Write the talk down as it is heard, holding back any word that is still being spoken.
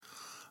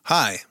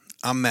Hi,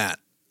 I'm Matt,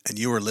 and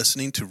you are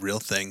listening to Real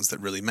Things That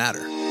Really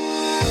Matter.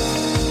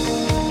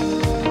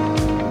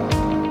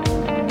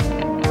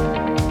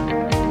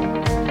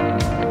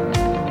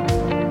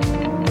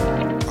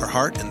 Our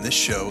heart in this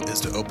show is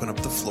to open up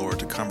the floor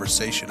to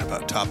conversation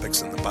about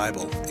topics in the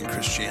Bible and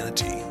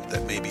Christianity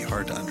that may be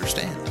hard to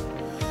understand,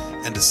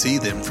 and to see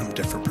them from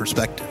different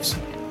perspectives.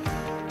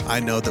 I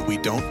know that we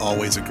don't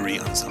always agree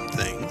on some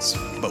things,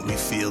 but we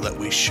feel that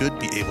we should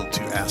be able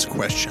to ask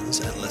questions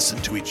and listen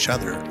to each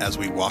other as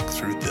we walk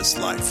through this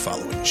life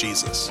following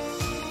Jesus.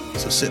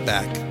 So sit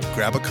back,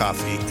 grab a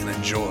coffee, and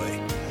enjoy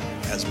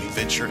as we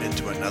venture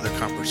into another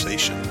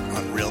conversation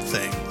on real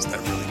things that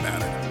really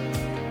matter.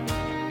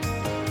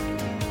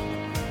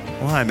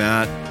 Well, hi,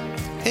 Matt.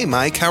 Hey,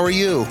 Mike, how are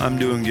you? I'm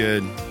doing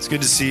good. It's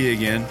good to see you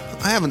again.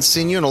 I haven't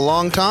seen you in a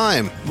long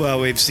time. Well,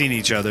 we've seen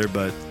each other,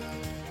 but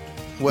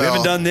we Well,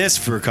 haven't done this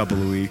for a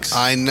couple of weeks.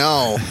 I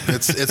know.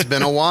 It's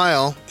been a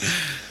while.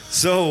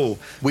 So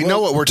We know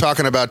what we're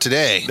talking about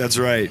today. That's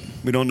right.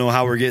 We don't know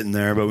how we're getting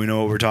there, but we know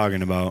what we're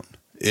talking about.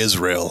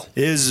 Israel.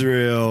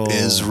 Israel.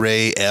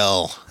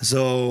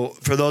 So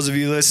for those of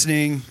you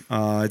listening,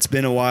 it's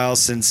been a while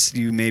since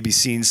you maybe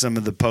seen some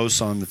of the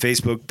posts on the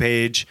Facebook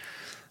page.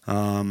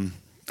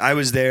 I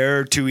was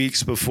there 2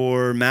 weeks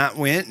before Matt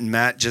went, and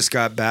Matt just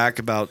got back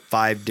about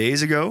 5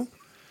 days ago,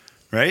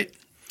 right?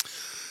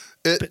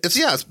 It's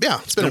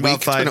been a about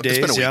week. 5 days,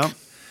 It's been a week. yeah.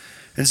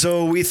 And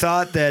so we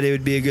thought that it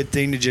would be a good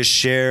thing to just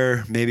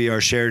share maybe our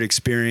shared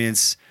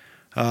experience.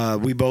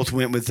 We both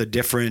went with a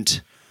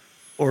different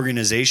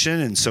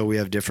organization, and so we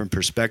have different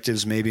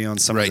perspectives maybe on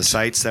some of the Right.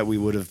 sites that we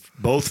would have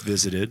both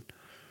visited.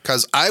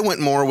 Because I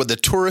went more with a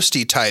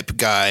touristy type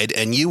guide,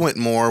 and you went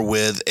more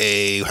with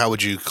a, how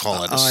would you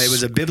call it? It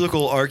was a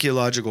biblical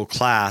archaeological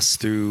class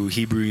through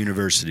Hebrew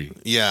University.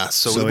 Yeah,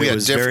 so So we it had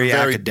was different, very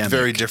very academic.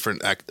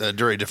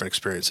 very different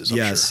experiences. I'm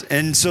Yes. sure.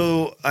 And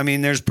so, I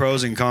mean, there's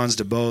pros and cons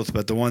to both,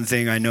 but the one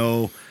thing I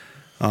know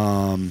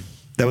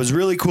that was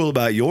really cool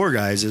about your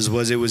guys'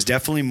 was it was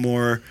definitely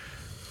more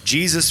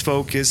Jesus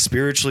focused,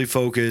 spiritually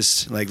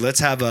focused. Like, let's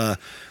have a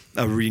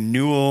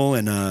renewal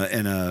and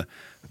a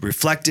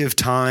reflective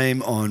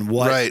time on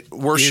what Right,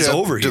 worship, is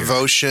over here.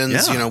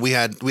 devotions. Yeah. You know, we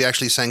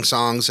actually sang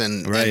songs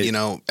and Right.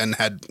 and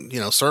had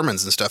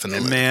sermons and stuff.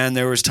 And man,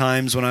 there was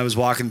times when I was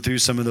walking through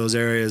some of those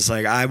areas,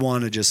 like I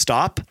want to just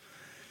stop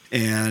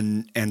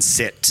and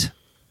sit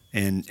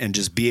and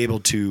just be able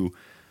to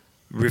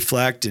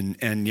reflect and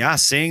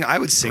sing. I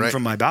would sing Right.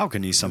 from my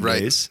balcony some Right.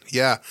 days,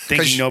 Yeah,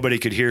 thinking nobody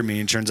could hear me,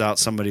 and turns out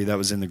somebody that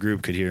was in the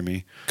group could hear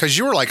me. because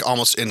you were like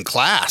almost in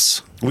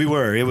class. We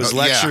were. It was Oh,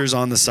 yeah. lectures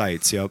on the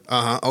sites. Yep.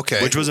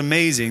 Okay, Which was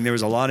amazing. There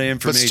was a lot of but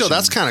information. still,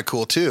 that's kind of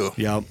cool too.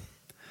 Yep.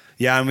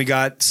 Yeah, and we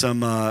got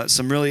some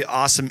really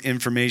awesome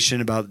information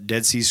about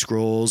Dead Sea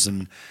Scrolls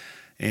and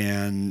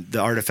the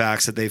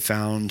artifacts that they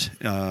found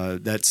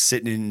that's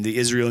sitting in the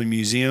Israeli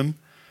Museum,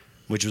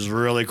 which was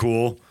really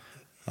cool.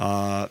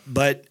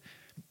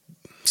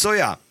 So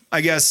yeah,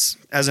 I guess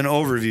as an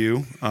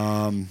overview,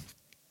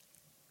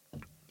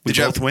 we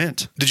both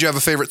went. Did you have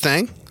a favorite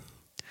thing?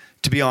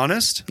 To be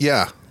honest,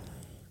 Yeah.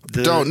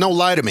 Don't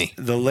lie to me.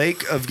 the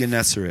Lake of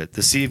Gennesaret,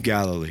 the Sea of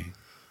Galilee.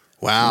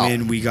 Wow.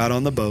 When we got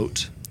on the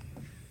boat,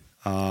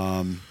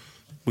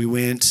 we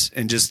went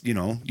and just,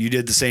 you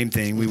did the same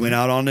thing. We went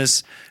out on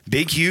this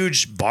big,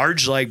 huge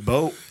barge-like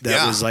boat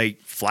that was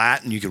like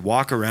flat, and you could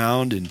walk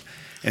around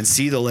and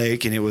see the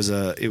lake. And it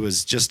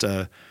was just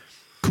a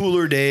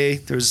cooler day.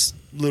 There's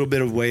a little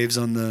bit of waves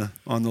on the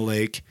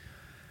lake,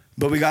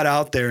 but we got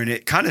out there, and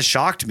it kind of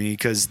shocked me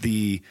because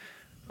the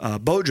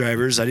boat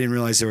drivers, I didn't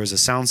realize there was a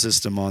sound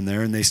system on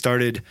there, and they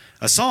started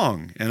a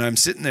song, and I'm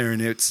sitting there,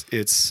 and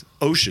it's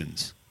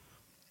Oceans.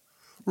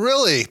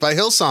 Really? By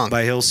Hillsong?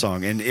 By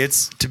Hillsong. And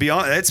to be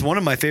honest, it's one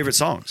of my favorite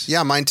songs.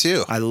 Yeah, mine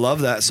too. I love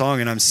that song.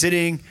 And I'm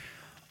sitting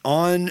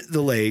on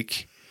the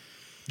lake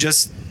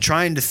just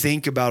trying to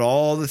think about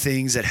all the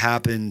things that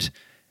happened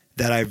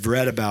that I've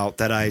read about,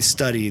 that I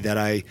study, that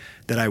I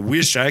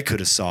wish I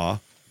could have saw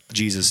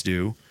Jesus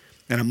do.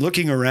 And I'm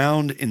looking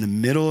around in the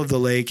middle of the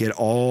lake at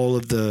all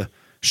of the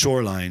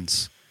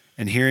shorelines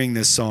and hearing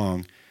this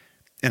song.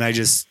 And I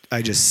just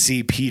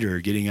see Peter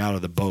getting out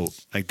of the boat.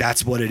 Like,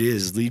 that's what it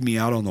is. Lead me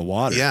out on the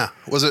water. Yeah.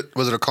 Was it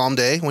a calm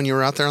day when you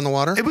were out there on the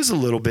water? It was a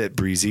little bit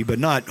breezy, but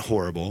not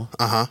horrible.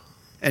 Uh-huh.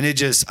 And it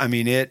just,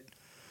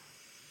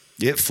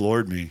 it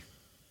floored me.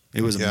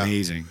 It was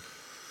amazing.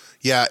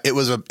 Yeah, it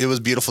was a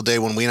beautiful day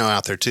when we went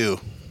out there too.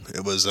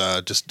 It was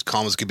just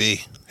calm as could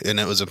be, and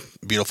it was a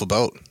beautiful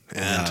boat.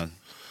 And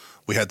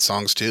we had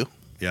songs too.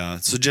 Yeah.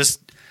 So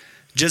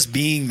just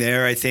being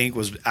there, I think,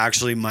 was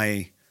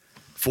actually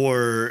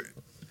for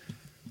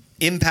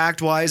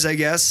impact wise, I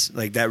guess,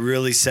 like that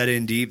really set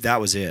in deep. That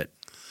was it.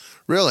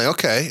 Really?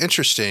 Okay.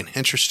 Interesting.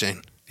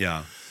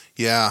 Yeah.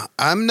 Yeah.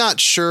 I'm not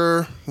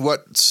sure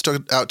what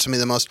stood out to me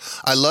the most.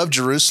 I love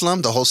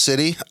Jerusalem, the whole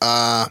city.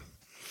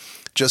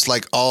 just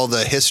like all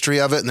the history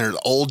of it. And there's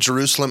old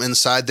Jerusalem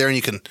inside there. And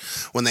you can,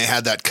 when they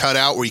had that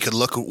cutout where you could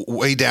look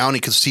way down,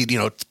 you could see,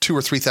 2,000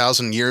 or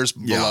 3,000 years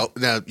below,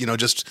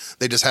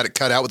 they just had it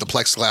cut out with a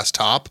plexiglass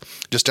top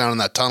just down in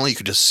that tunnel. You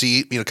could just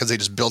see, because they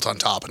just built on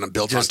top and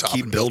built on top.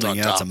 Keep and building.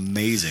 Built on top. It's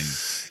amazing.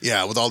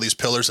 Yeah. With all these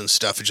pillars and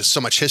stuff. It's just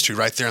so much history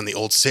right there in the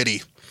old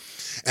city.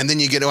 And then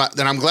you get out.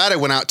 Then I'm glad I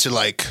went out to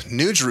like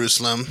New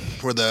Jerusalem,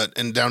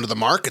 and down to the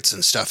markets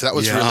and stuff. That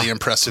was really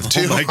impressive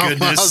too. Oh my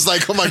goodness! I was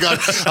like, oh my god!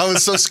 I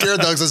was so scared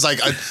though, because I was like,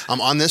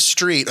 I'm on this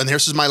street, and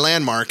this is my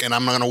landmark, and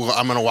I'm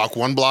gonna walk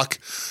one block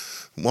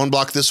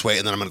this way,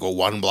 and then I'm gonna go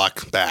one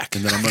block back,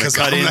 and then I'm gonna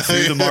cut in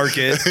through the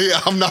market.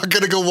 Yeah, I'm not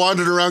gonna go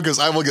wandering around because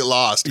I will get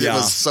lost. Yeah. It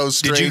was so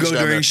strange. Did you go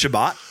during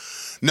Shabbat?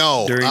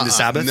 No. During the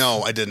Sabbath?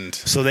 No, I didn't.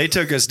 So they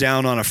took us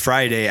down on a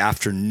Friday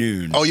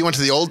afternoon. Oh, you went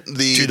to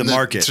the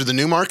market? To the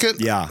new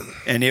market? Yeah.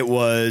 And it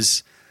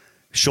was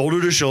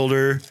shoulder to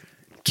shoulder.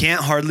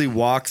 Can't hardly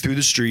walk through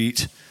the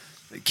street.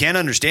 Can't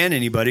understand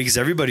anybody because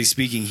everybody's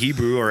speaking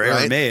Hebrew or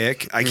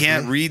Aramaic. I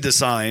can't read the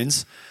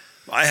signs.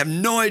 I have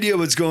no idea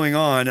what's going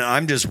on. And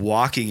I'm just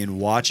walking and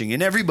watching.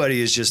 And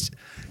everybody is just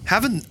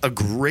having a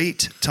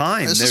great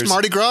time. Is this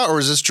Mardi Gras or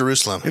is this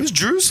Jerusalem? It was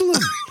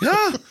Jerusalem.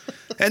 Yeah.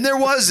 And there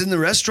was in the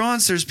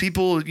restaurants, there's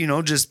people,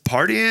 just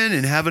partying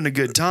and having a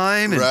good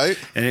time. And,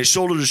 and it's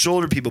shoulder to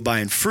shoulder, people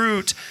buying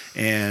fruit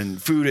and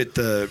food at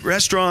the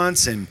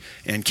restaurants and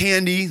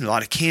candy, a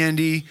lot of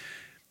candy.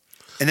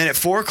 And then at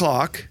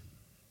 4:00,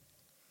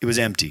 it was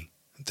empty.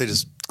 They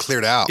just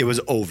cleared out. It was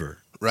over.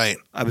 Right.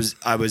 I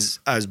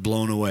was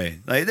blown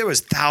away. Like, there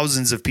was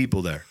thousands of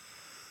people there.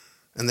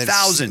 And they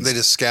thousands. They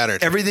just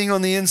scattered. Everything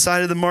on the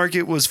inside of the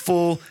market was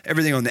full.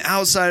 Everything on the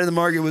outside of the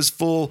market was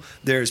full.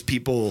 There's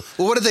people.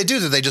 Well, what did they do?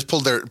 Did they just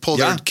pull their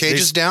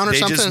cages down or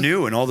something? They just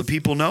knew, and all the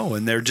people know,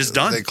 and they're just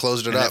done. They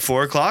closed it up. At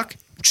 4:00,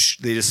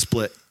 they just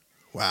split.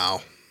 Wow.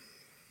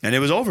 And it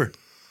was over.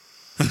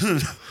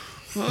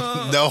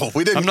 No,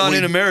 we didn't. I'm not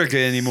in America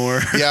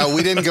anymore. Yeah,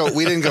 we didn't go.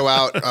 We didn't go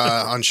out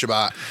on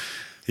Shabbat.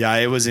 Yeah,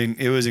 it was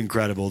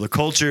incredible. The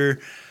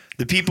culture,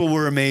 the people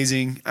were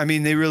amazing. I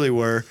mean, they really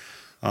were.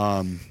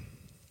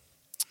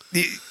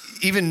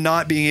 Even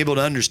not being able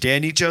to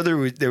understand each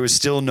other, there was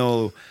still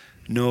no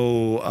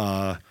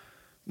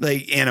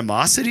like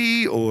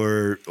animosity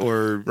or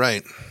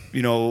right.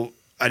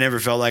 I never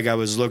felt like I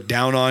was looked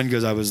down on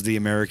because I was the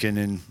American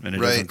in a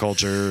different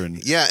culture.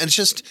 And yeah, and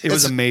it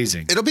was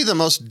amazing. It'll be the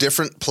most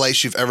different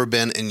place you've ever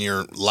been in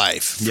your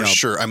life for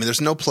sure. I mean,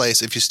 there's no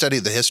place, if you study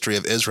the history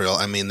of Israel,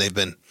 I mean, they've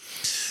been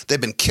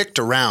kicked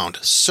around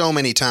so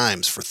many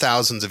times for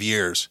thousands of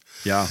years.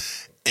 Yeah.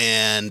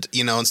 And,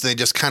 and so they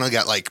just kind of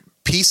got like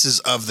pieces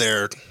of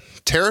their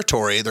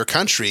territory, their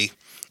country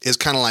is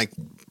kind of like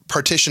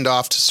partitioned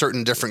off to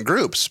certain different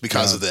groups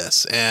because of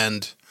this.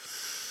 And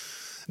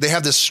they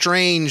have this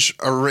strange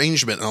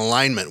arrangement and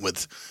alignment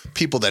with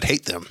people that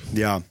hate them.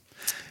 Yeah.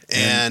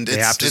 And they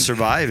have to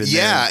survive.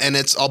 And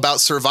it's all about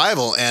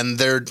survival. And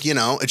they're,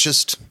 it's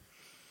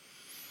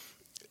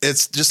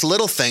just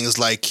little things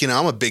like,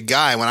 I'm a big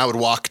guy. When I would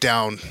walk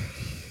down,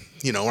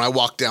 when I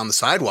walk down the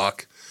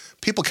sidewalk,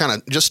 people kind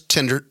of just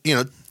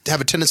have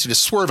a tendency to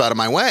swerve out of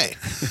my way.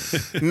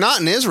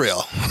 Not in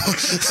Israel.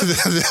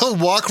 They'll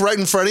walk right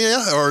in front of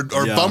you or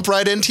bump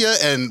right into you,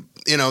 and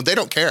they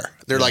don't care.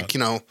 They're like,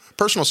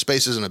 personal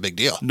space isn't a big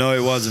deal. No,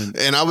 it wasn't.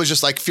 And I was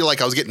just like, feel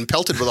like I was getting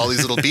pelted with all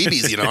these little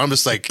BBs. I'm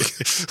just like,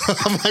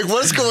 I'm like,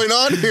 what's going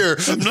on here?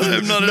 I'm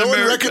not in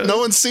America. No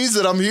one sees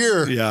that I'm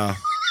here. Yeah.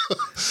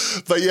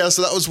 But yeah,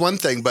 so that was one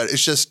thing. But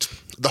it's just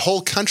the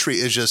whole country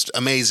is just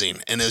amazing,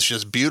 and it's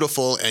just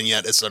beautiful, and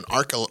yet it's an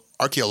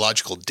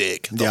archaeological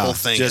dig. The whole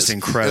thing just is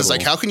incredible. It's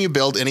like, how can you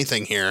build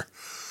anything here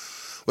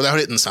without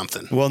hitting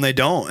something? Well, and they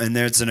don't, and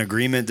there's an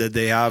agreement that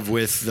they have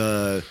with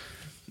the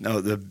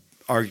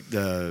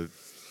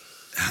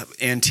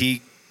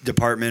antique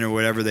department or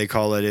whatever they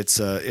call it. It's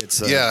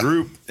a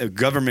group, a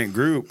government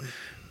group.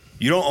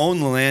 You don't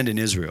own the land in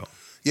Israel.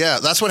 Yeah,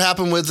 that's what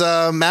happened with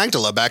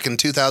Magdala back in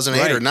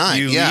 2008 or 9.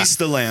 You leased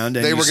the land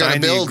and you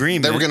signed the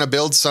agreement. They were going to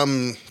build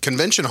some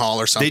convention hall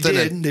or something.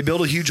 They did. They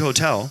built a huge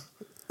hotel.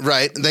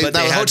 Right. The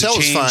hotel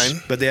was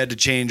fine. But they had to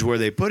change where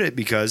they put it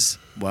because,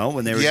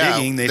 when they were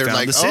digging, they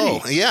found the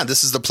city. Oh, yeah,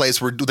 this is the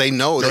place where they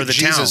know that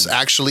Jesus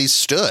actually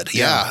stood.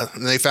 Yeah.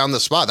 And they found the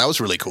spot. That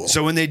was really cool.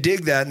 So when they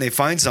dig that and they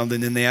find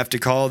something, then they have to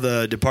call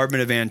the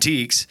Department of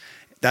Antiques.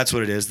 That's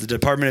what it is. The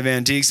Department of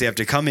Antiques, they have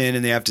to come in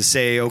and they have to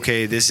say,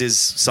 okay, this is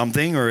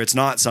something or it's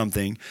not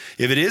something.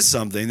 If it is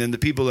something, then the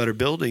people that are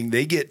building,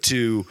 they get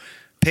to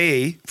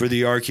pay for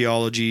the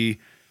archaeology,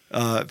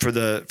 for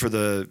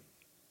the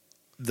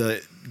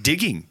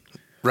digging.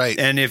 Right.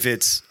 And if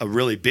it's a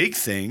really big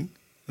thing,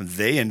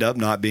 they end up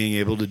not being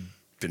able to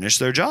finish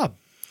their job.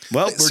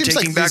 Well, we're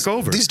taking back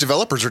over. These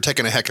developers are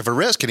taking a heck of a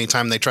risk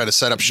anytime they try to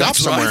set up shop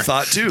somewhere. That's what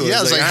I thought too.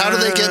 Yeah, it's like, how do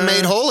they get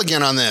made whole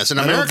again on this? In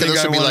America,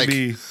 this would be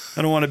like...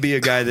 I don't want to be a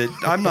guy that...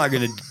 I'm not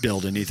going to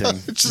build anything.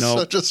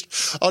 I'll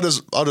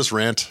just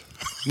rant.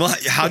 Well,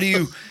 how do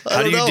you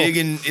dig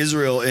in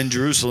Israel, in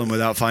Jerusalem,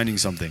 without finding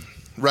something?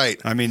 Right.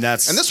 I mean,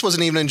 that's... And this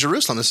wasn't even in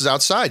Jerusalem. This is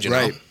outside, you know?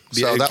 Right.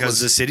 So because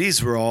the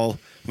cities were all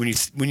when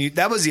you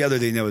that was the other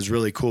thing that was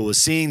really cool,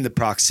 was seeing the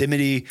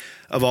proximity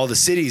of all the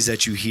cities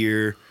that you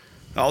hear,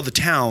 all the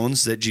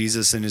towns that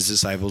Jesus and his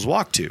disciples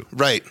walked to.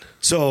 Right.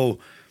 So,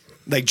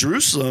 like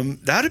Jerusalem,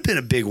 that would have been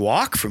a big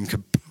walk from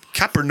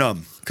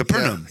Capernaum.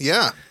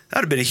 Yeah. That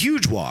would have been a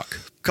huge walk.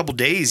 A couple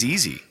days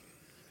easy.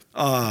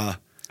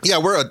 Yeah,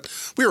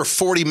 we were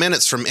 40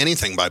 minutes from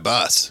anything by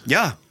bus.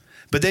 Yeah.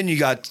 But then you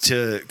got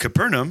to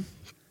Capernaum,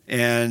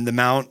 and the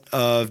Mount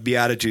of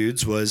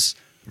Beatitudes was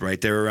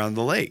right there around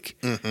the lake.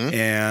 Mm-hmm.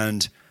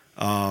 And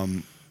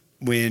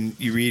when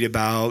you read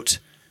about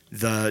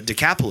the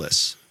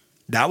Decapolis,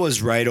 that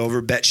was right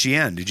over Bet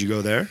Shean. Did you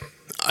go there?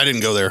 I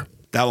didn't go there.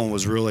 That one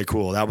was really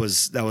cool. That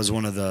was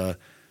one of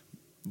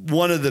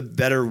the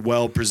better,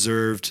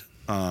 well-preserved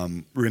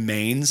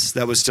remains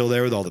that was still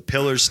there, with all the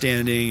pillars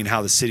standing and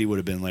how the city would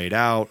have been laid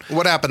out.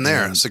 What happened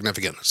there?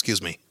 Significant.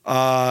 Excuse me.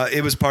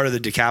 It was part of the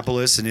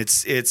Decapolis, and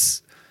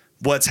it's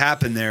what's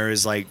happened there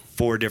is like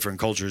 4 different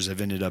cultures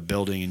have ended up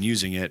building and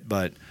using it,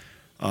 but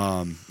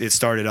it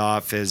started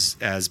off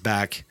as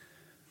back,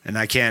 and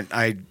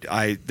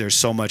there's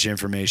so much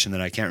information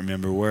that I can't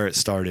remember where it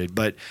started,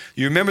 but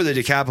you remember the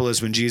Decapolis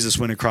when Jesus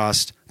went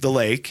across the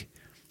lake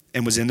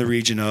and was in the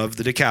region of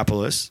the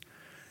Decapolis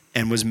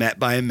and was met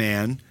by a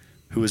man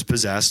who was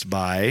possessed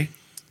by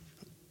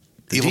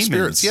evil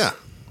spirits. Yeah.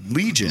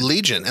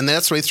 Legion. And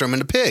that's why he threw them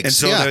into pigs. And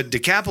so the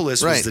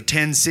Decapolis was the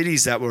 10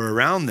 cities that were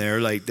around there.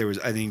 Like there was,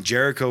 I think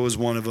Jericho was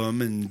one of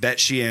them, and Bet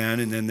Shean,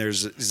 and then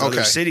there's these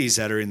other cities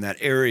that are in that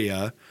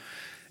area.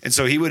 And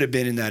so he would have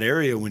been in that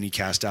area when he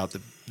cast out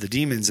the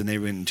demons, and they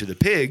went into the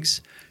pigs,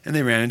 and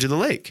they ran into the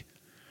lake.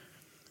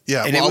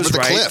 Yeah, and over the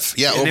cliff.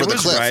 Yeah, over the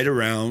cliff. It was right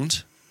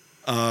around,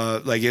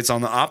 like it's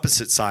on the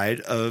opposite side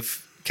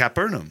of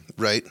Capernaum.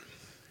 Right.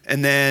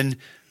 And then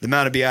the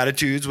Mount of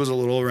Beatitudes was a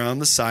little around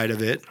the side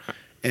of it.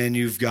 And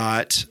you've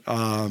got,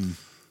 I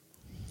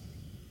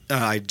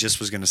just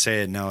was going to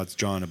say it, now it's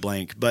drawing a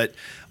blank. But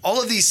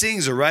all of these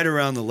things are right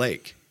around the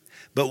lake.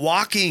 But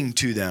walking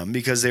to them,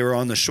 because they were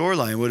on the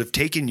shoreline, would have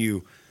taken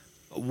you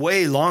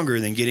way longer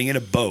than getting in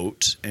a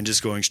boat and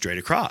just going straight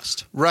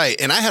across. Right.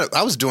 And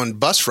I was doing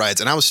bus rides,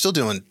 and I was still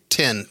doing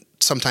 10,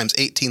 sometimes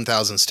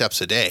 18,000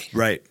 steps a day.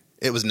 Right.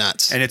 It was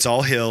nuts. And it's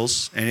all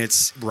hills, and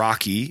it's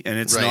rocky, and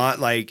it's not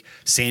like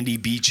sandy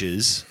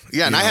beaches.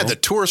 Yeah, and I had the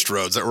tourist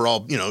roads that were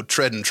all,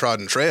 trodden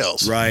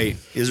trails. Right.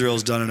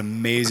 Israel's done an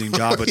amazing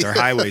job with their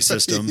highway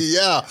system.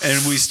 Yeah.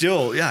 And we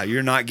still,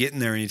 you're not getting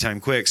there anytime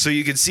quick. So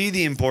you can see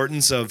the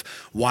importance of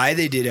why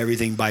they did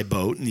everything by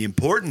boat, and the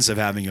importance of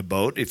having a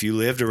boat if you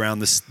lived around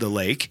the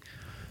lake.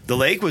 The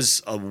lake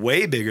was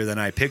way bigger than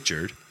I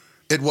pictured.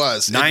 It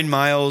was. 9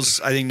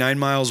 miles, I think 9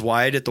 miles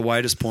wide at the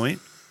widest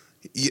point.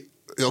 Yeah.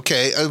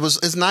 Okay,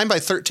 it's 9 by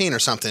 13 or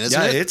something,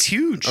 isn't it? Yeah, it's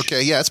huge.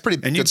 Okay, yeah, it's pretty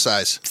good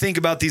size. Think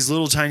about these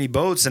little tiny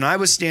boats, and I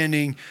was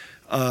standing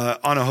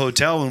on a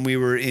hotel when we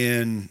were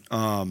in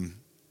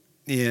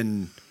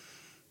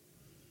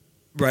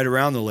right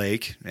around the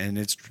lake,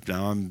 and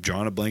now I'm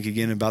drawing a blank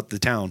again about the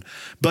town.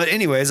 But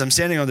anyways, I'm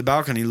standing on the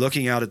balcony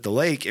looking out at the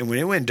lake, and when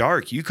it went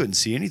dark, you couldn't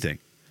see anything.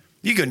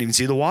 You couldn't even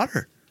see the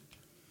water,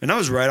 and I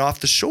was right off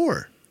the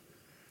shore.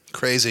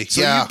 Crazy.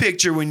 So you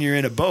picture when you're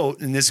in a boat,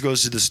 and this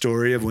goes to the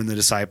story of when the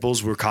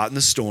disciples were caught in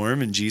the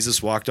storm and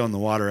Jesus walked on the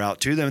water out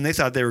to them, and they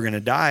thought they were going to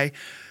die.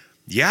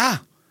 Yeah.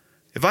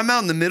 If I'm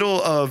out in the middle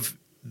of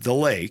the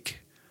lake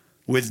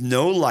with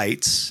no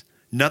lights,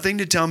 nothing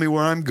to tell me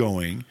where I'm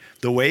going,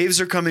 the waves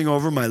are coming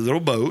over my little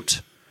boat,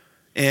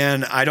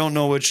 and I don't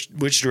know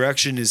which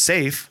direction is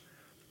safe,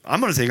 I'm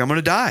going to think I'm going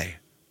to die.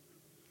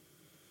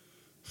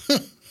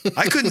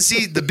 I couldn't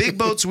see the big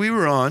boats we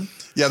were on.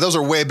 Yeah, those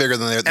are way bigger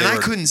than they were. And I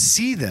couldn't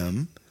see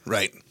them.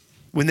 Right.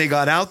 When they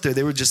got out there,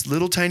 they were just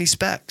little tiny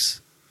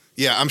specks.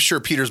 Yeah, I'm sure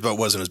Peter's boat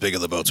wasn't as big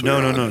as the boats we were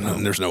on. No.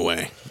 There's no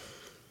way.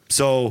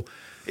 So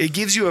it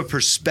gives you a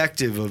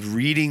perspective of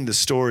reading the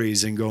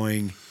stories and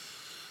going,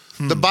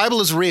 The Bible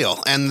is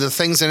real, and the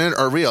things in it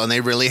are real, and they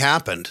really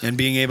happened. And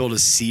being able to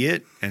see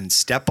it and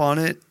step on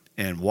it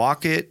and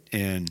walk it,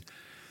 and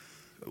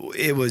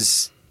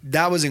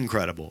that was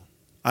incredible.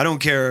 I don't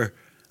care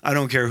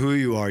who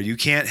you are. You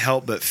can't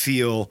help but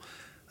feel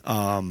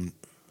a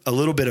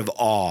little bit of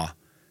awe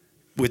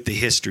with the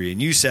history.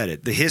 And you said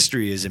it. The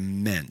history is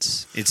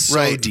immense. It's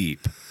so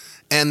deep.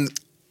 And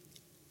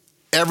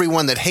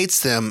everyone that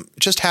hates them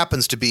just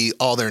happens to be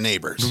all their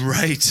neighbors.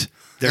 Right.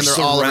 They're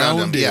all around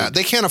them. Yeah.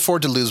 They can't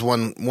afford to lose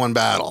one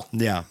battle.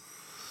 Yeah.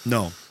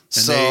 No.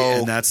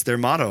 And that's their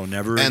motto,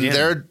 never again.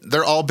 And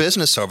they're all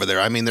business over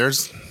there. I mean,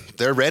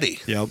 they're ready.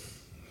 Yep.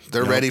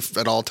 They're ready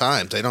at all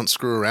times. They don't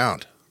screw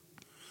around.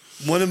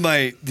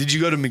 Did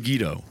you go to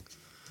Megiddo?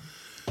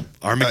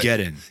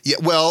 Armageddon. Yeah,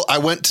 well, I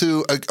went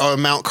to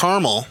Mount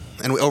Carmel,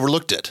 and we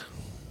overlooked it.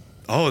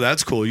 Oh,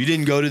 that's cool. You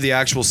didn't go to the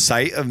actual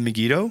site of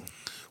Megiddo?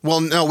 Well,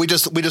 no, we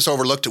just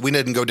overlooked it. We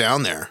didn't go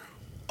down there.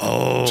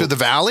 Oh. To the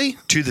valley?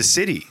 To the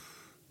city.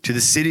 To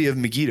the city of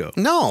Megiddo.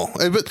 No,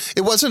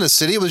 it wasn't a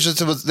city.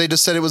 They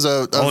just said it was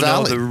a valley.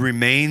 No, the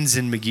remains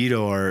in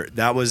Megiddo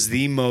that was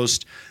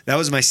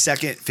my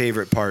second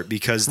favorite part,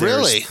 because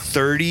there's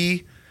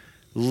 30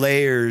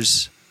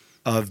 layers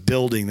of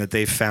building that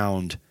they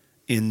found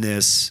in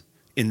this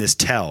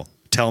Tel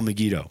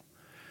Megiddo.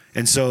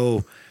 And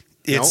so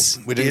it's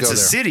we didn't go a there.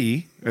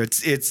 city.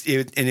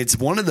 It's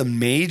one of the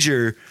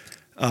major.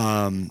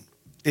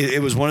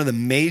 It was one of the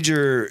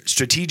major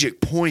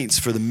strategic points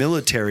for the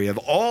military of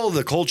all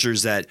the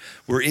cultures that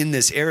were in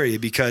this area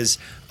because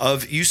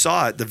you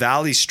saw it. The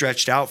valley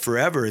stretched out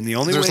forever, and the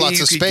only There's way lots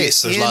you of could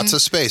space. get There's in, lots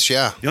of space.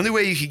 Yeah. the only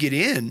way you could get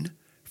in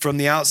from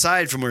the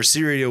outside, from where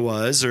Syria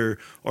was, or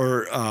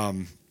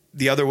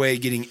the other way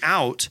getting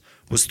out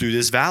was through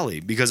this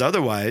valley, because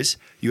otherwise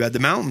you had the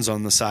mountains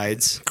on the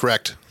sides.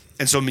 Correct.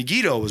 And so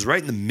Megiddo was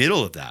right in the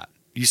middle of that.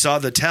 You saw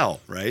the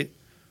Tel, right?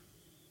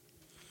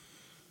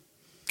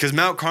 Because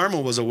Mount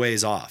Carmel was a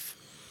ways off.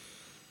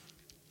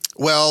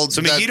 Well,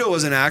 So Megiddo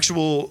was an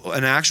actual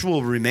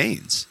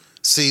remains.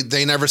 See,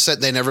 they never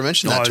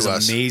mentioned that it was to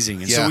us.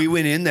 amazing. And Yeah. so we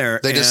went in there.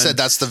 They just said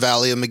that's the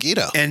Valley of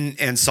Megiddo.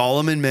 And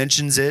Solomon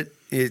mentions it.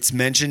 It's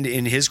mentioned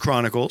in his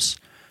Chronicles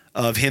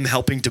of him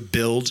helping to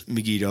build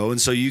Megiddo. And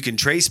so you can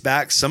trace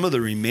back some of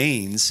the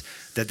remains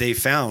that they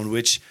found,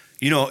 which,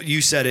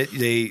 you said it,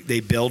 they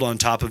build on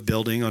top of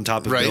building, on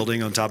top of Right.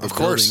 building, on top of Of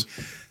course.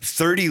 building.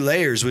 30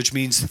 layers, which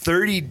means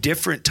 30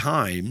 different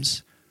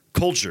times,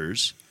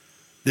 cultures,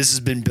 this has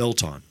been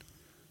built on.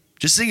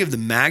 Just think of the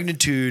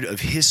magnitude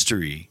of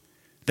history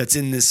that's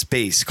in this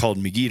space called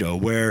Megiddo,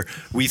 where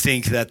we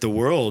think that the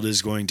world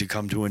is going to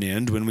come to an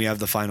end when we have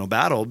the final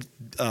battle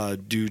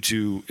due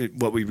to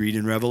what we read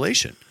in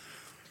Revelation.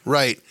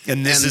 Right.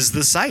 And this is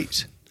the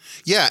site.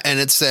 Yeah, and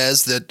it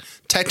says that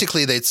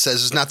technically it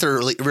says it's not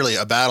really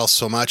a battle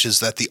so much as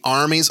that the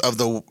armies of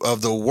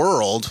the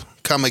world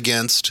come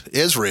against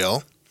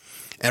Israel,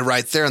 and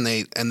right there, and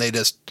they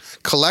just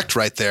collect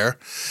right there,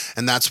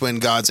 and that's when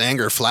God's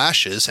anger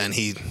flashes and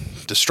he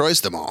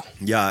destroys them all.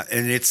 Yeah,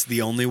 and it's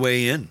the only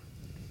way in.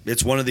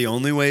 It's one of the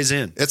only ways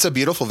in. It's a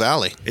beautiful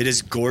valley. It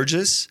is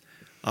gorgeous,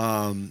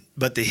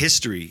 but the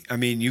history, I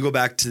mean, you go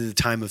back to the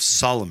time of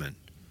Solomon.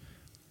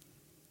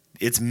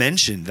 It's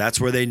mentioned. That's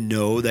where they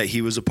know that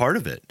he was a part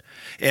of it.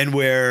 And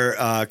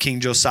where King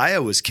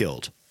Josiah was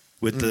killed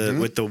with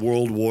the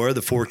World War,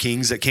 the four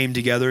kings that came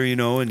together,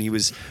 and he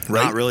was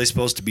not really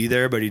supposed to be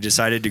there, but he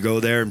decided to go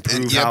there and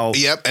prove how.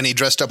 Yep, and he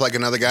dressed up like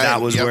another guy. That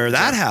was where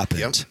that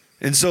happened. Yep.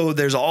 And so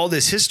there's all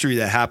this history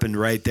that happened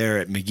right there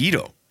at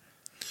Megiddo.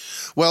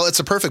 Well, it's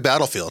a perfect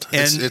battlefield.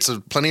 And it's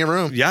plenty of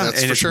room. Yeah, that's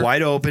and for it's sure.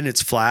 wide open,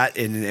 it's flat,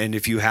 and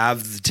if you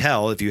have the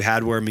Tel, if you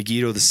had where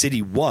Megiddo, the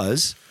city,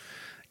 was,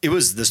 it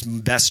was this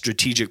best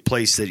strategic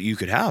place that you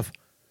could have.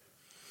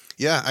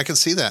 Yeah, I can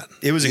see that.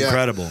 It was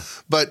incredible.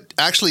 But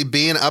actually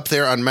being up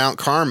there on Mount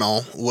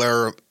Carmel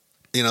where,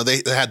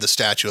 they had the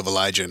statue of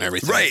Elijah and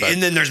everything. Right, but-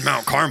 and then there's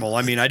Mount Carmel.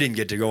 I mean, I didn't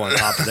get to go on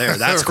top of there.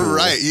 That's cool.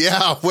 Right,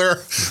 yeah, where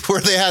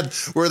they had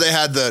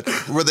the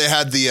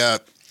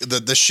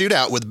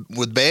shootout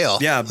with Baal.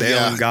 Yeah,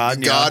 Baal and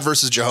God. God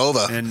versus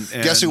Jehovah. And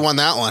guess who won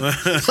that one? I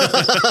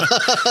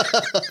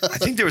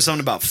think there was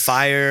something about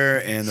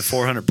fire and the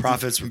 400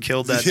 prophets we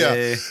killed that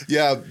day.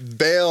 Yeah,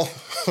 Baal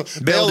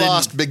didn't-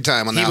 lost big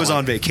time on that one. He was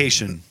on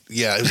vacation.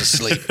 Yeah, he was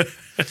asleep.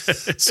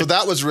 So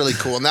that was really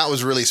cool, and that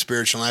was really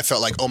spiritual. And I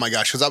felt like, oh my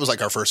gosh, because that was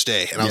like our first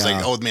day, and I was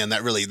like, oh man,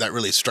 that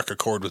really struck a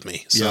chord with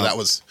me. So Yeah.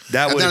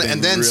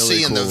 and then really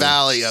seeing cool. the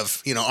valley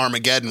of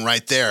Armageddon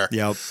right there.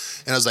 Yep.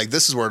 And I was like,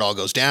 this is where it all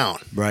goes down.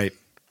 Right.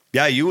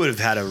 Yeah, you would have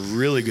had a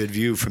really good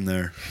view from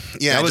there.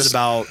 Yeah,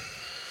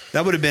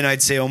 that would have been,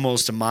 I'd say,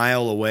 almost a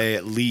mile away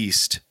at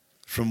least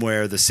from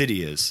where the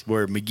city is,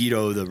 where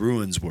Megiddo, the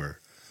ruins were.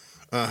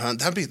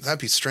 That'd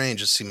be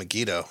strange to see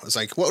Megiddo. It's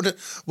like, what did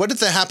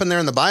that happen there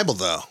in the Bible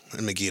though?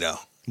 In Megiddo,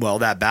 Well,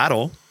 that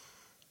battle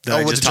that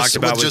I with just talked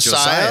about with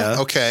Josiah.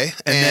 Okay,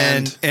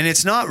 And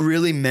it's not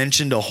really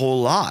mentioned a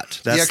whole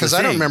lot. That's because the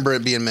I don't thing. remember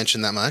it being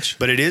mentioned that much.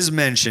 But it is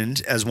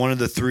mentioned as one of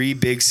the 3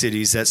 big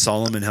cities that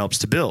Solomon helps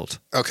to build.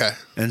 Okay,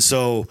 And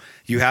so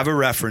you have a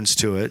reference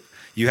to it.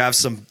 You have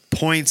some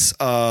points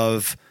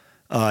of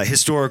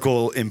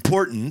historical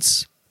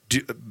importance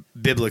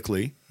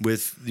biblically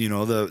with,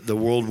 the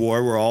World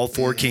War where all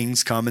 4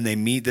 kings come and they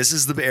meet. This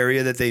is the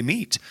area that they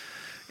meet.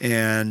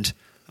 And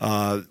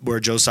where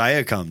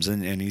Josiah comes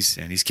and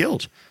he's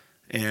killed.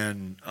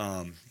 And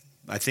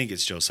I think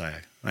it's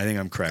Josiah. I think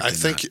I'm correct. I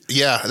think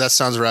that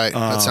sounds right.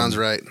 That sounds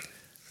right.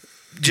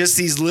 Just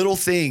these little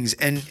things,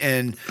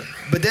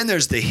 but then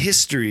there's the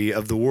history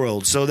of the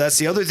world. So that's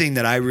the other thing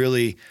that I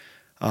really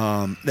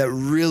that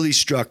really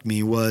struck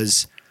me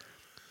was.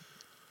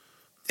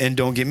 And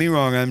don't get me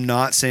wrong, I'm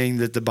not saying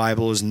that the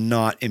Bible is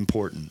not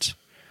important,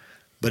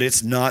 but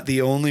it's not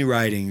the only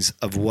writings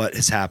of what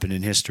has happened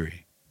in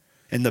history.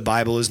 And the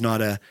Bible is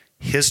not a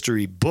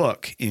history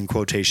book in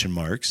quotation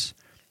marks.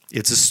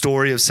 It's a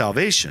story of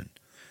salvation.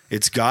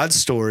 It's God's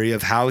story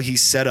of how he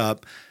set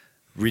up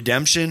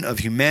redemption of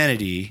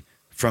humanity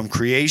from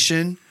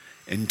creation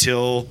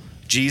until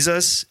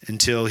Jesus,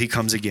 until he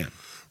comes again.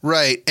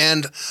 Right.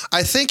 And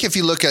I think if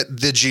you look at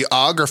the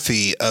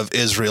geography of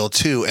Israel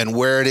too, and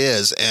where it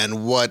is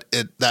and what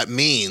that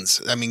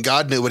means, I mean,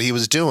 God knew what he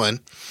was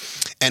doing,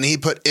 and he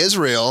put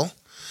Israel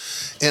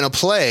in a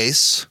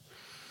place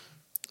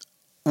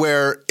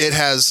where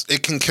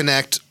it can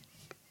connect.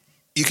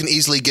 You can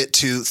easily get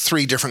to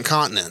 3 different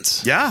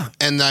continents. Yeah.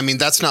 And I mean,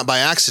 that's not by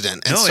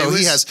accident. And No,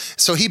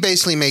 so he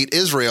basically made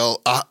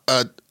Israel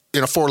a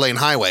 4-lane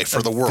highway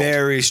for the world.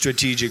 Very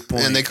strategic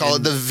point. And they call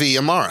it the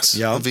Via Maris.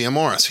 Yeah. Via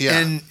Maris, yeah.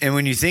 And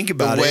when you think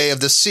about the way it, of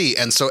the sea.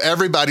 And so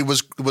everybody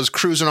was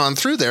cruising on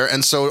through there.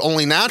 And so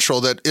only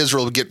natural that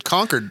Israel would get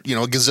conquered, a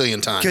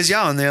gazillion times. because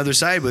on the other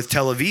side with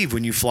Tel Aviv,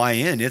 when you fly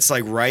in, it's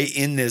like right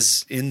in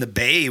the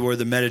bay where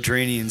the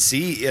Mediterranean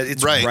Sea,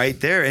 it's right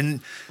there.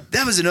 And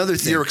that was another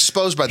thing. You're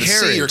exposed by the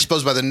sea. You're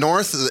exposed by the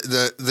north,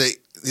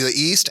 the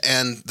east,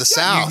 and the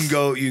south. You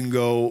can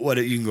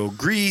go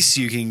Greece,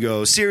 you can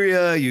go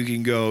Syria, you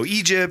can go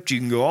Egypt, you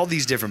can go all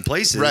these different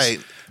places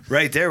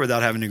right there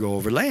without having to go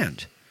over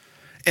land.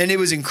 And it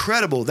was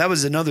incredible. That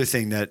was another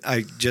thing that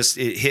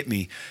it hit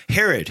me.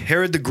 Herod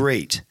the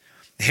Great.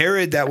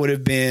 Herod that would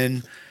have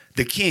been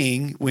the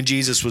king when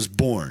Jesus was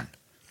born,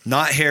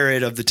 not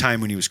Herod of the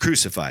time when he was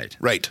crucified.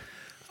 Right.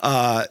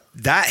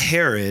 That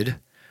Herod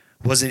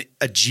was a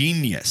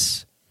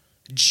genius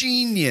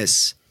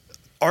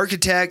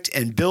architect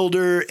and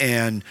builder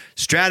and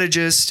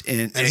strategist,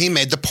 and he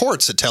made the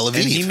ports at Tel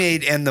Aviv.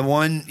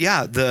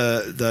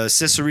 The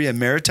Caesarea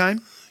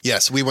Maritime.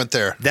 Yes, we went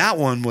there. That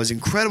one was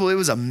incredible. It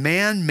was a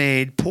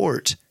man-made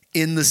port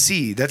in the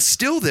sea that's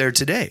still there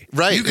today.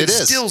 Right, you can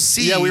still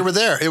see. Yeah, we were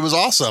there. It was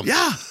awesome.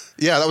 Yeah,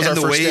 that was our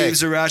first day. And the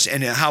waves are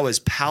and how his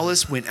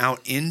palace went out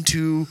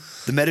into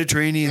the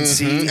Mediterranean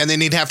Sea. And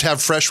then he'd have to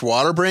have fresh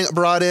water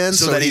brought in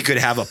so that he could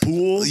have a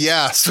pool.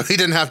 Yeah, so he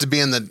didn't have to be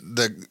in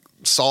the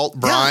salt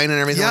brine and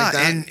everything like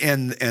that.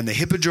 And the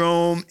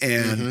hippodrome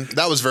and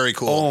that was very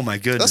cool. Oh my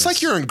goodness. That's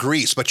like you're in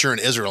Greece, but you're in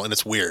Israel and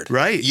it's weird.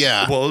 Right.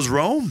 Yeah. Well, it was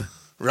Rome.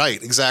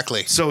 Right,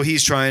 exactly. So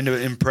he's trying to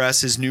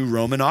impress his new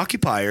Roman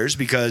occupiers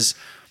because,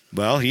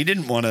 well, he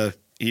didn't want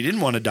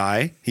to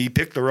die. He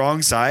picked the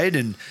wrong side,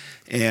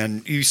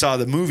 and you saw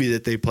the movie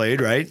that they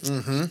played, right?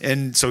 Mm-hmm.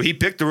 And so he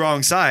picked the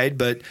wrong side,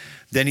 but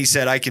then he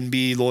said, I can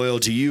be loyal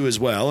to you as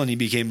well. And he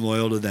became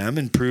loyal to them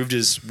and proved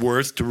his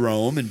worth to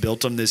Rome and built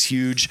them this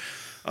huge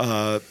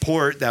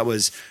port that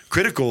was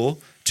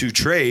critical to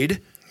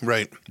trade,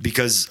 right?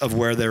 Because of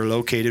where they're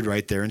located,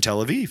 right there in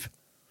Tel Aviv.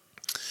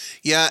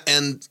 Yeah,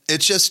 and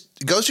it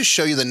goes to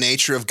show you the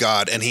nature of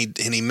God. And he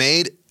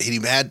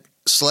had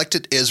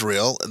selected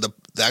Israel, the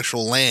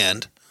actual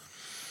land,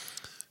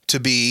 to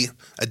be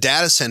a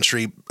data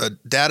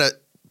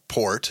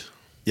port,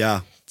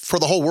 for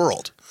the whole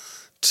world,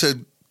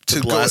 to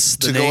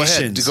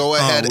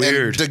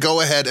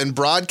go ahead and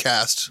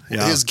broadcast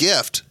his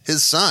gift,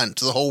 his son,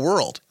 to the whole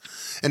world,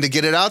 and to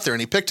get it out there.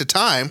 And he picked a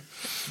time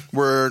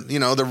where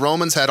the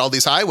Romans had all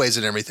these highways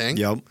and everything.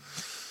 Yep.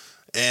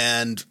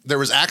 And there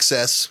was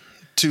access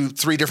to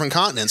 3 different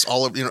continents,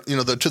 all of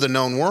to the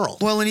known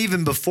world. Well, and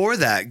even before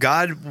that,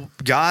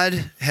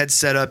 God had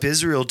set up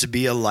Israel to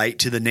be a light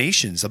to the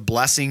nations, a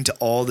blessing to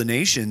all the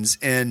nations,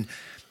 and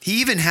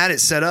He even had it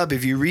set up.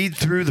 If you read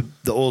through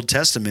the Old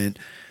Testament,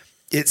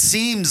 it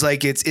seems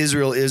like it's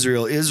Israel,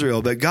 Israel,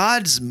 Israel, but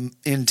God's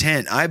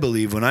intent, I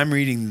believe, when I'm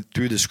reading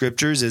through the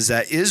scriptures, is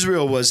that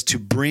Israel was to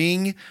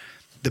bring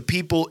the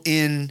people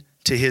in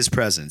to His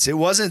presence. It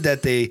wasn't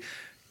that they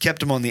kept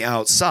them on the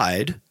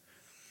outside.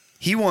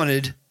 He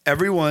wanted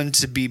everyone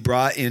to be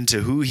brought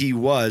into who He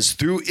was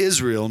through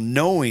Israel,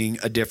 knowing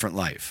a different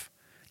life,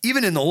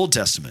 even in the Old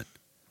Testament.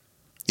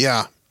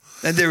 Yeah.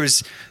 And there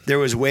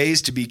was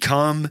ways to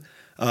become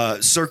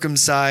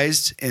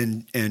circumcised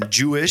and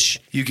Jewish.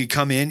 You could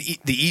come in.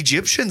 The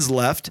Egyptians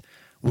left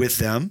with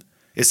them.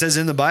 It says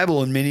in the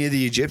Bible, and many of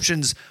the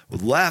Egyptians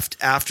left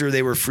after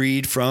they were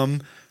freed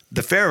from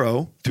the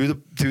Pharaoh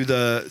through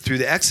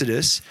the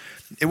Exodus.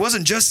 It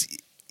wasn't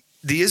just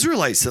the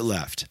Israelites that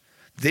left.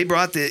 They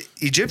brought the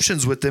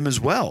Egyptians with them as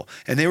well,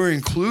 and they were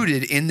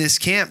included in this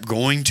camp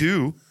going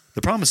to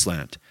the Promised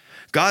Land.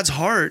 God's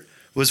heart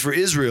was for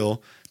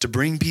Israel to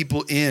bring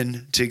people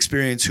in to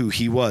experience who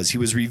He was. He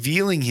was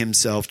revealing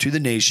Himself to the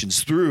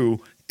nations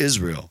through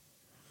Israel.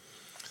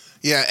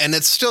 Yeah, and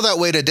it's still that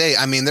way today.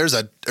 I mean, there's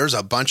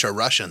a bunch of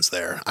Russians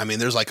there. I mean,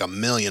 there's like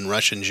 1 million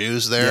Russian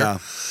Jews there. Yeah.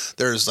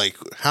 There's like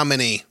how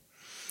many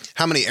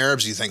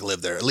Arabs do you think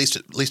live there? At least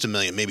 1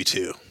 million, maybe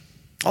 2.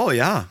 Oh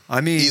yeah,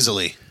 I mean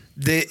easily.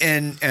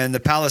 And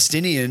the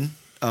Palestinian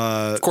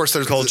of course,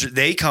 there's culture.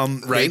 They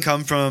come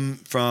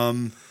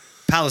from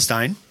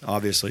Palestine,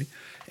 obviously.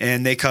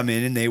 And they come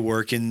in and they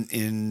work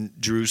in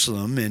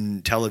Jerusalem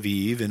and Tel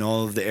Aviv and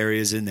all of the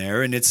areas in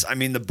there. And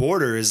the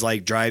border is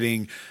like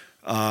driving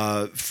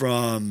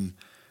from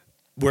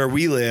where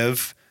we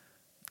live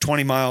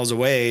 20 miles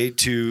away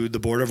to the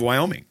border of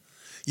Wyoming.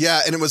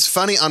 Yeah, and it was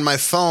funny on my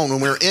phone when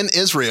we were in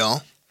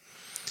Israel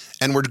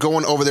and we're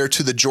going over there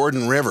to the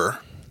Jordan River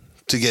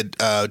to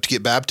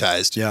get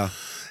baptized. Yeah.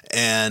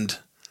 And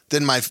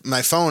then my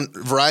phone,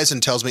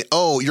 Verizon tells me,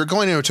 oh, you're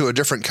going into a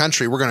different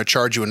country. We're going to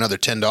charge you another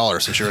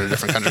 $10 since you're in a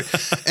different country.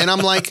 And I'm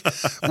like,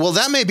 well,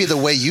 that may be the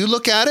way you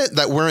look at it,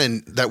 that we're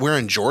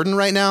in Jordan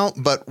right now,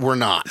 but we're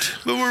not.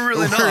 But we're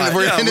really not.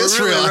 We're in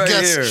Israel. Really right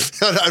I guess.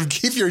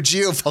 Keep your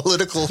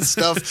geopolitical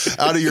stuff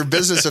out of your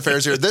business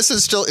affairs here. This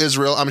is still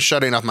Israel. I'm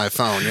shutting off my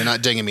phone. You're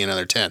not dinging me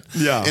another 10.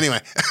 Yeah. Anyway,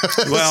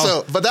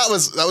 well, but that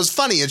was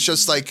funny. It's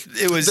just like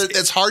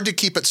it's hard to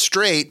keep it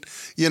straight,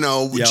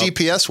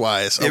 GPS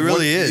wise. It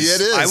really is. Yeah,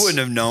 it is. I wouldn't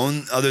have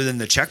known other than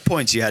the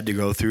checkpoints you had to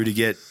go through to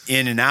get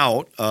in and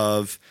out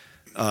of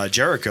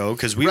Jericho,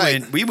 because we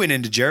went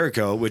into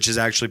Jericho, which is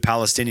actually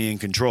Palestinian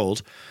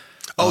controlled.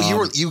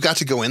 Oh, you got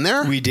to go in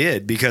there? We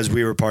did, because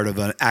we were part of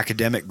an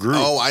academic group.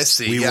 Oh, I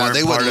see. We weren't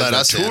they part wouldn't of let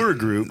us a tour in.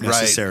 group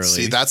necessarily. Right.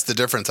 See, that's the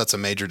difference. That's a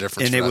major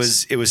difference. And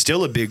for it was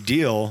still a big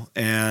deal.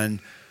 And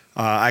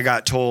I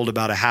got told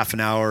about a half an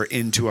hour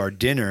into our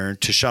dinner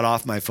to shut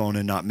off my phone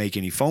and not make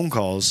any phone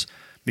calls,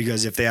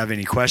 because if they have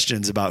any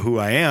questions about who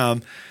I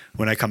am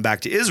when I come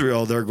back to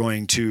Israel, they're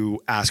going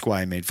to ask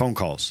why I made phone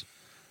calls.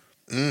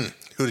 Who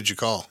did you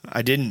call?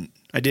 I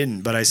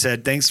didn't, but I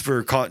said, thanks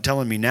for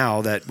telling me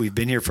now that we've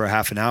been here for a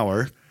half an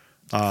hour.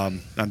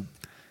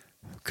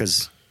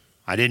 Because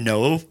I didn't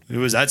know it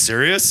was that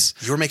serious.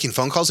 You were making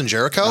phone calls in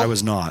Jericho? I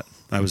was not.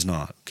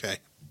 Okay.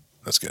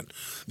 That's good.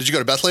 Did you go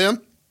to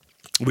Bethlehem?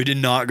 We did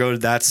not go to,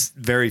 that's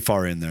very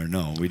far in there.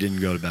 No, we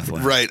didn't go to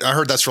Bethlehem. Right. I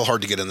heard that's real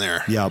hard to get in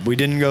there. Yeah, we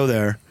didn't go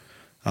there.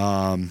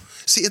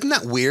 See, isn't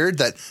that weird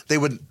that they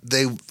would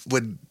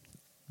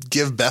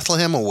give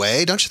Bethlehem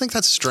away? Don't you think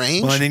that's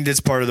strange? Well, I think that's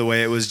part of the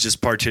way it was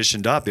just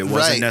partitioned up. It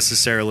wasn't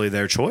necessarily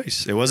their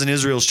choice. It wasn't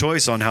Israel's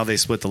choice on how they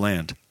split the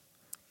land.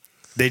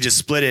 They just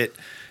split it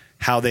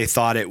how they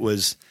thought it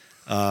was,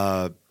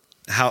 how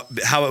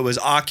it was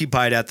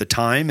occupied at the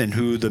time, and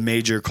who the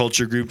major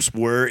culture groups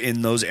were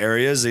in those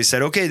areas. They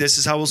said, okay, this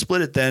is how we'll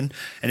split it then.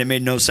 And it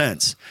made no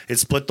sense. It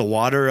split the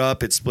water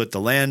up. It split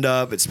the land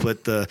up. It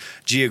split the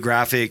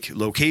geographic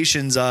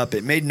locations up.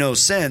 It made no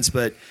sense.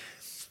 But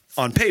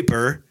on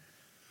paper,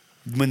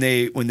 when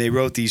they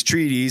wrote these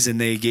treaties and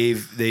they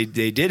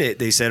did it,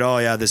 they said, oh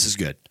yeah, this is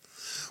good.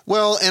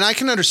 Well, and I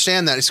can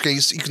understand that.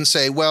 You can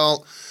say,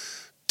 well,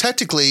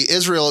 technically,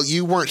 Israel,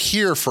 you weren't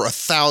here for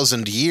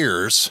 1,000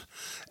 years,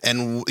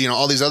 and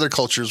all these other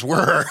cultures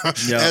were.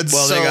 Yeah. And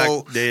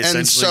well, they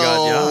essentially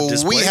got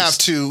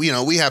displaced.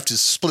 we have to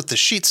split the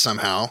sheet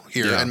somehow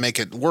here and make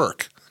it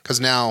work,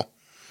 because now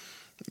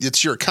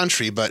it's your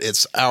country, but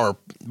it's our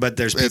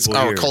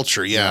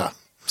culture. Yeah.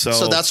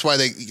 So that's why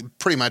they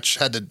pretty much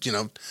had to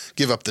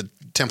give up the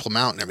Temple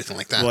Mount and everything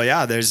like that. Well,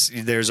 yeah.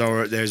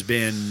 There's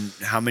been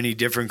how many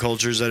different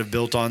cultures that have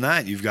built on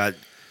that? You've got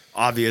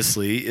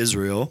obviously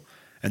Israel.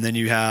 And then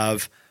you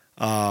have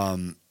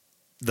the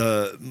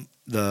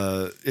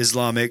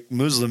Islamic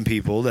Muslim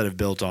people that have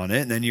built on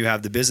it, and then you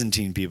have the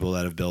Byzantine people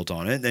that have built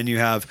on it. And then you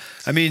have,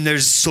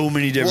 there's so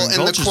many different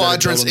cultures. The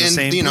quadrants that have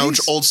built on the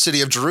same old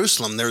city of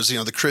Jerusalem. There's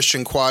the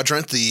Christian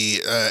quadrant, the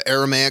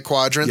Aramaic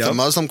quadrant, the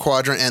Muslim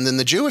quadrant, and then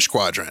the Jewish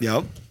quadrant.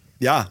 Yep.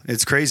 Yeah,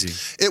 it's crazy.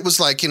 It was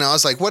like, I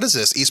was like, what is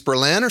this, East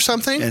Berlin or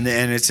something? And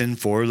it's in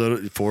four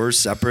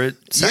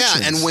separate sections.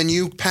 Yeah, and when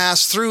you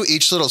pass through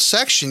each little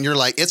section, you're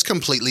like, it's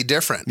completely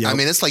different. Yep.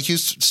 It's like you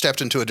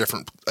stepped into a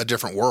different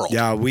world.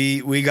 Yeah,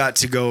 we got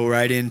to go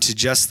right into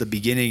just the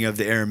beginning of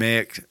the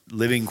Aramaic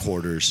living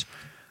quarters,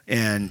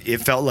 and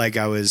it felt like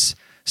I was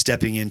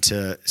stepping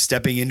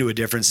into a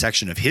different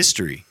section of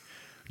history,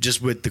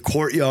 just with the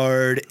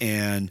courtyard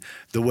and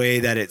the way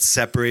that it's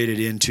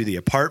separated into the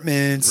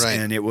apartments,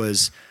 and it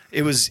was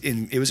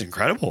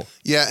incredible.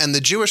 Yeah, and the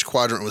Jewish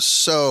quadrant was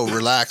so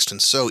relaxed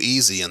and so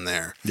easy in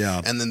there.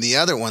 Yeah. And then the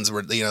other ones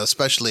were,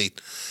 especially,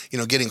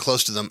 getting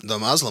close to the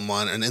Muslim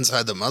one, and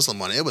inside the Muslim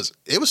one, it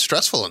was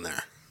stressful in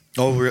there.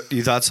 Oh,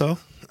 you thought so?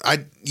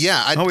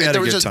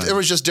 There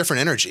was just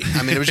different energy.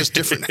 It was just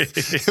different.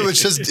 It was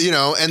just,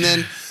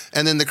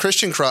 and then the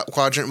Christian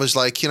quadrant was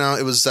like,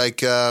 it was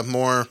like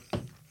more,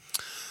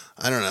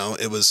 I don't know,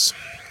 it was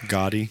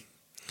gaudy.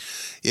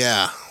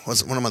 Yeah.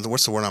 What's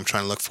the word I'm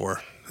trying to look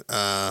for?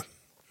 I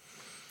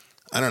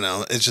don't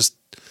know. It's just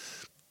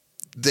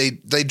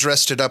they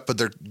dressed it up with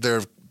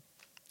their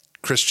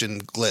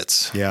Christian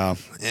glitz. Yeah,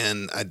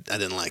 and I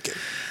didn't like it.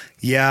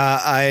 Yeah,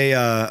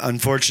 I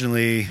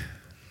unfortunately,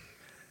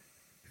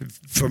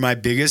 for my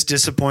biggest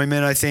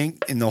disappointment, I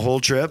think in the whole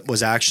trip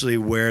was actually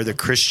where the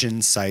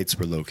Christian sites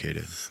were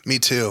located. Me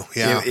too.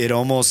 Yeah, it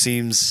almost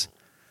seems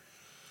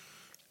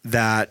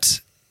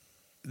that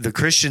the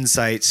Christian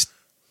sites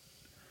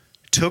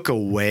took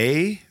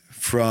away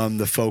from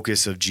the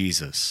focus of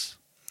Jesus.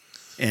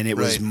 And it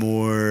was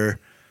more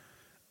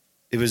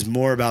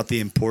about the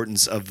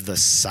importance of the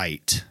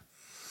site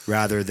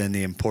rather than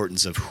the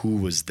importance of who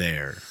was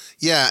there.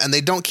 Yeah, and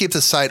they don't keep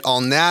the site all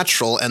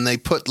natural, and they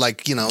put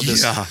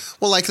this. Yeah.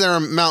 Well, like their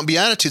Mount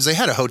Beatitudes, they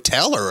had a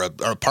hotel or an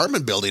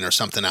apartment building or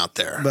something out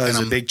there. But it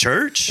was a big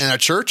church, and a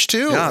church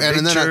too. Yeah,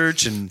 and big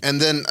church, and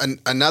then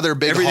another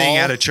big everything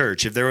hall. at a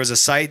church. If there was a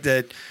site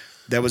that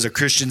was a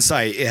Christian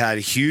site, it had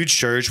a huge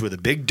church with a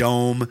big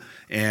dome,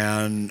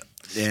 and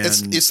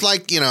it's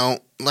like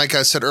like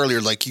I said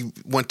earlier, like you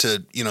went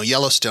to,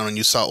 Yellowstone and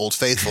you saw Old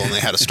Faithful and they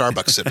had a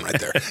Starbucks sitting right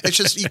there. It's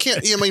just, you can't,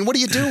 I mean, what are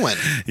you doing?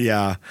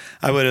 Yeah.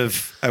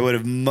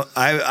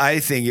 I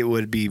think it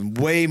would be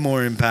way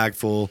more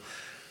impactful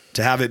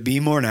to have it be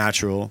more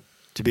natural,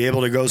 to be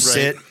able to go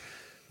sit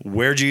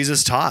where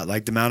Jesus taught,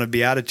 like the Mount of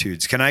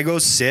Beatitudes. Can I go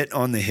sit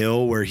on the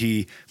hill where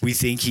we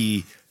think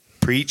he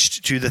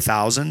preached to the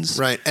thousands?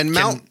 Right. And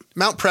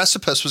Mount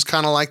Precipice was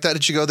kind of like that.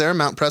 Did you go there,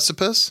 Mount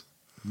Precipice?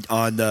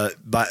 On the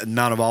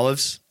Mount of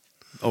Olives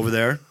over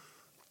there?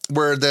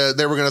 Where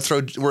they were going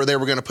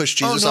to push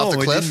Jesus off the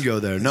cliff? We didn't go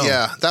there. No.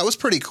 Yeah, that was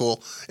pretty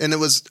cool. And it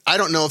was, I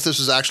don't know if this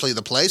was actually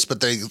the place,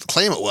 but they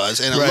claim it was,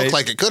 and it looked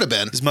like it could have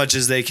been. As much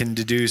as they can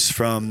deduce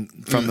from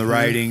the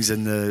writings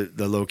and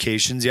the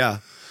locations, yeah.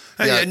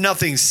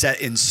 Nothing's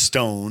set in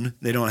stone.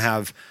 They don't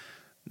have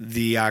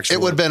the actual.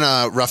 It would have been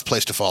a rough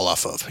place to fall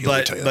off of.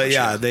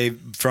 They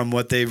from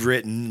what they've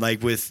written,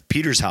 like with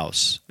Peter's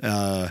house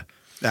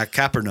at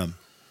Capernaum.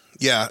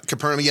 Yeah,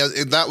 Capernaum. Yeah,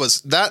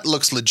 that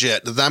looks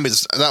legit.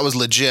 That was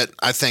legit.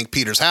 I think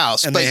Peter's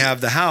house, and they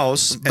have the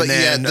house, and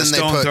then a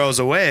stone throws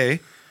away.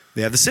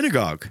 They have the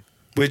synagogue,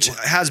 which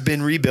has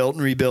been rebuilt.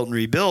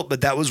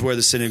 But that was where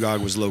the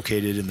synagogue was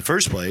located in the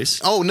first place.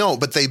 Oh no!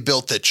 But they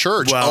built the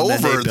church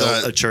over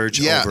a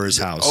church over his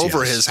house.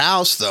 His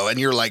house, though, and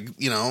you're like,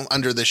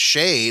 under the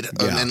shade,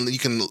 and you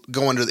can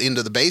go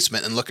into the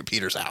basement and look at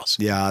Peter's house.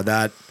 Yeah,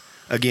 that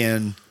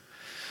again.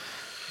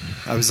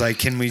 I was like,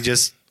 can we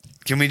just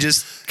kind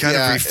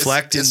of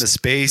reflect in the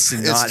space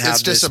and not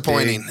have this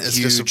big,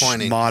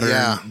 huge,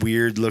 modern,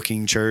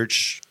 weird-looking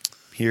church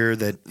here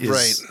that is.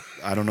 Right.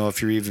 I don't know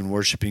if you're even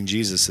worshiping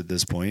Jesus at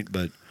this point,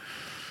 but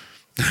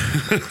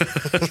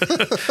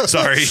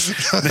sorry,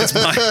 that's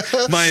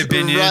my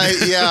opinion. Right?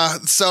 Yeah.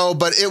 So,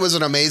 but it was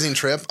an amazing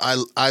trip.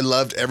 I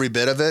loved every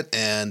bit of it,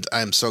 and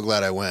I'm so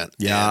glad I went.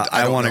 Yeah,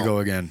 I want to go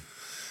again.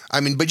 I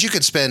mean, but you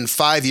could spend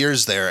 5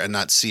 years there and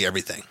not see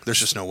everything. There's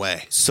just no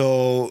way.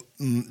 So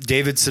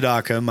David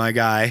Sadaka, my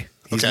guy,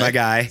 he's my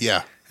guy.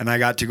 Yeah. And I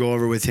got to go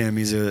over with him.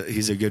 He's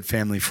a good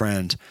family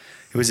friend.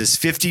 It was his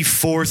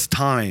 54th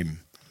time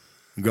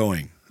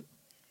going.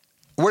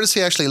 Where does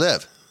he actually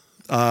live?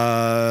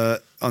 On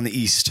the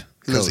East Coast.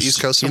 He lives the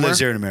East Coast somewhere? He lives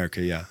here in America,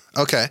 yeah.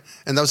 Okay.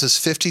 And that was his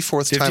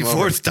 54th time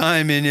over? 54th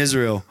time in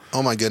Israel.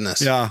 Oh, my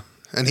goodness. Yeah.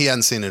 And he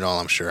hadn't seen it all,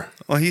 I'm sure.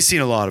 Well, he's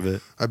seen a lot of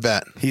it. I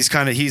bet. He's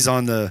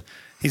on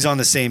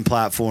the same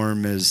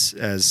platform as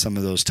some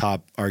of those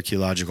top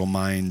archaeological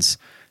minds.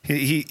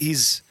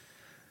 He's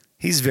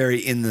very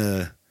in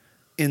the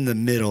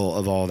middle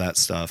of all that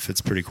stuff.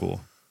 It's pretty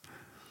cool.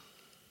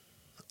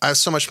 I have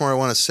so much more I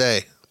want to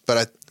say,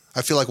 but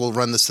I feel like we'll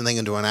run this thing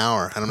into an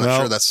hour, and I'm not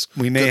sure that's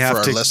we may good have for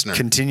our to listener.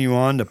 Continue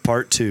on to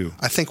part 2.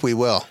 I think we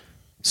will.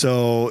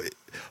 So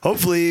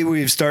hopefully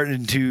we've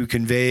started to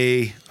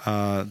convey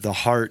the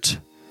heart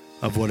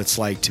of what it's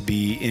like to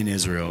be in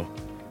Israel.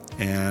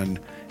 And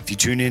if you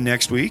tune in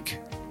next week,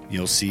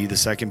 you'll see the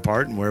second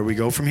part and where we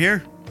go from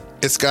here.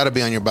 It's got to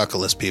be on your bucket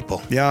list,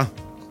 people. Yeah,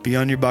 be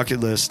on your bucket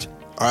list.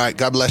 All right,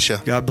 God bless you.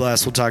 God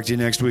bless. We'll talk to you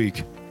next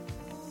week.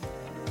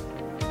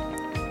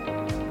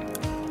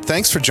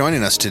 Thanks for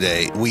joining us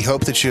today. We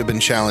hope that you have been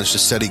challenged to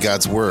study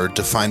God's Word,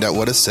 to find out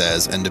what it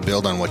says, and to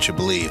build on what you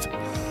believe.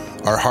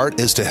 Our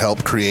heart is to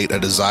help create a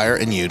desire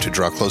in you to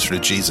draw closer to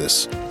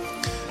Jesus.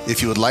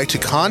 If you would like to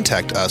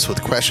contact us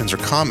with questions or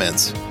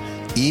comments,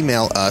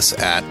 email us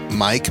at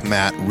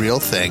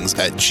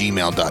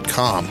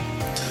mikemattrealthings@gmail.com,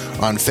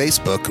 on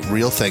Facebook,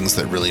 Real Things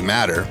That Really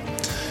Matter,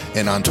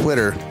 and on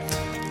Twitter,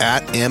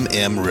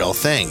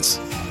 @mmrealthings.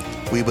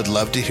 We would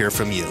love to hear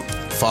from you.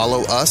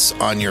 Follow us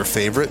on your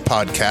favorite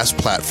podcast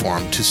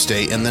platform to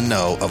stay in the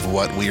know of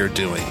what we are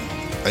doing.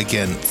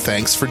 Again,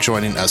 thanks for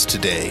joining us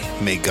today.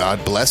 May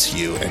God bless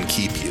you and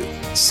keep you.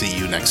 See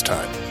you next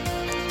time.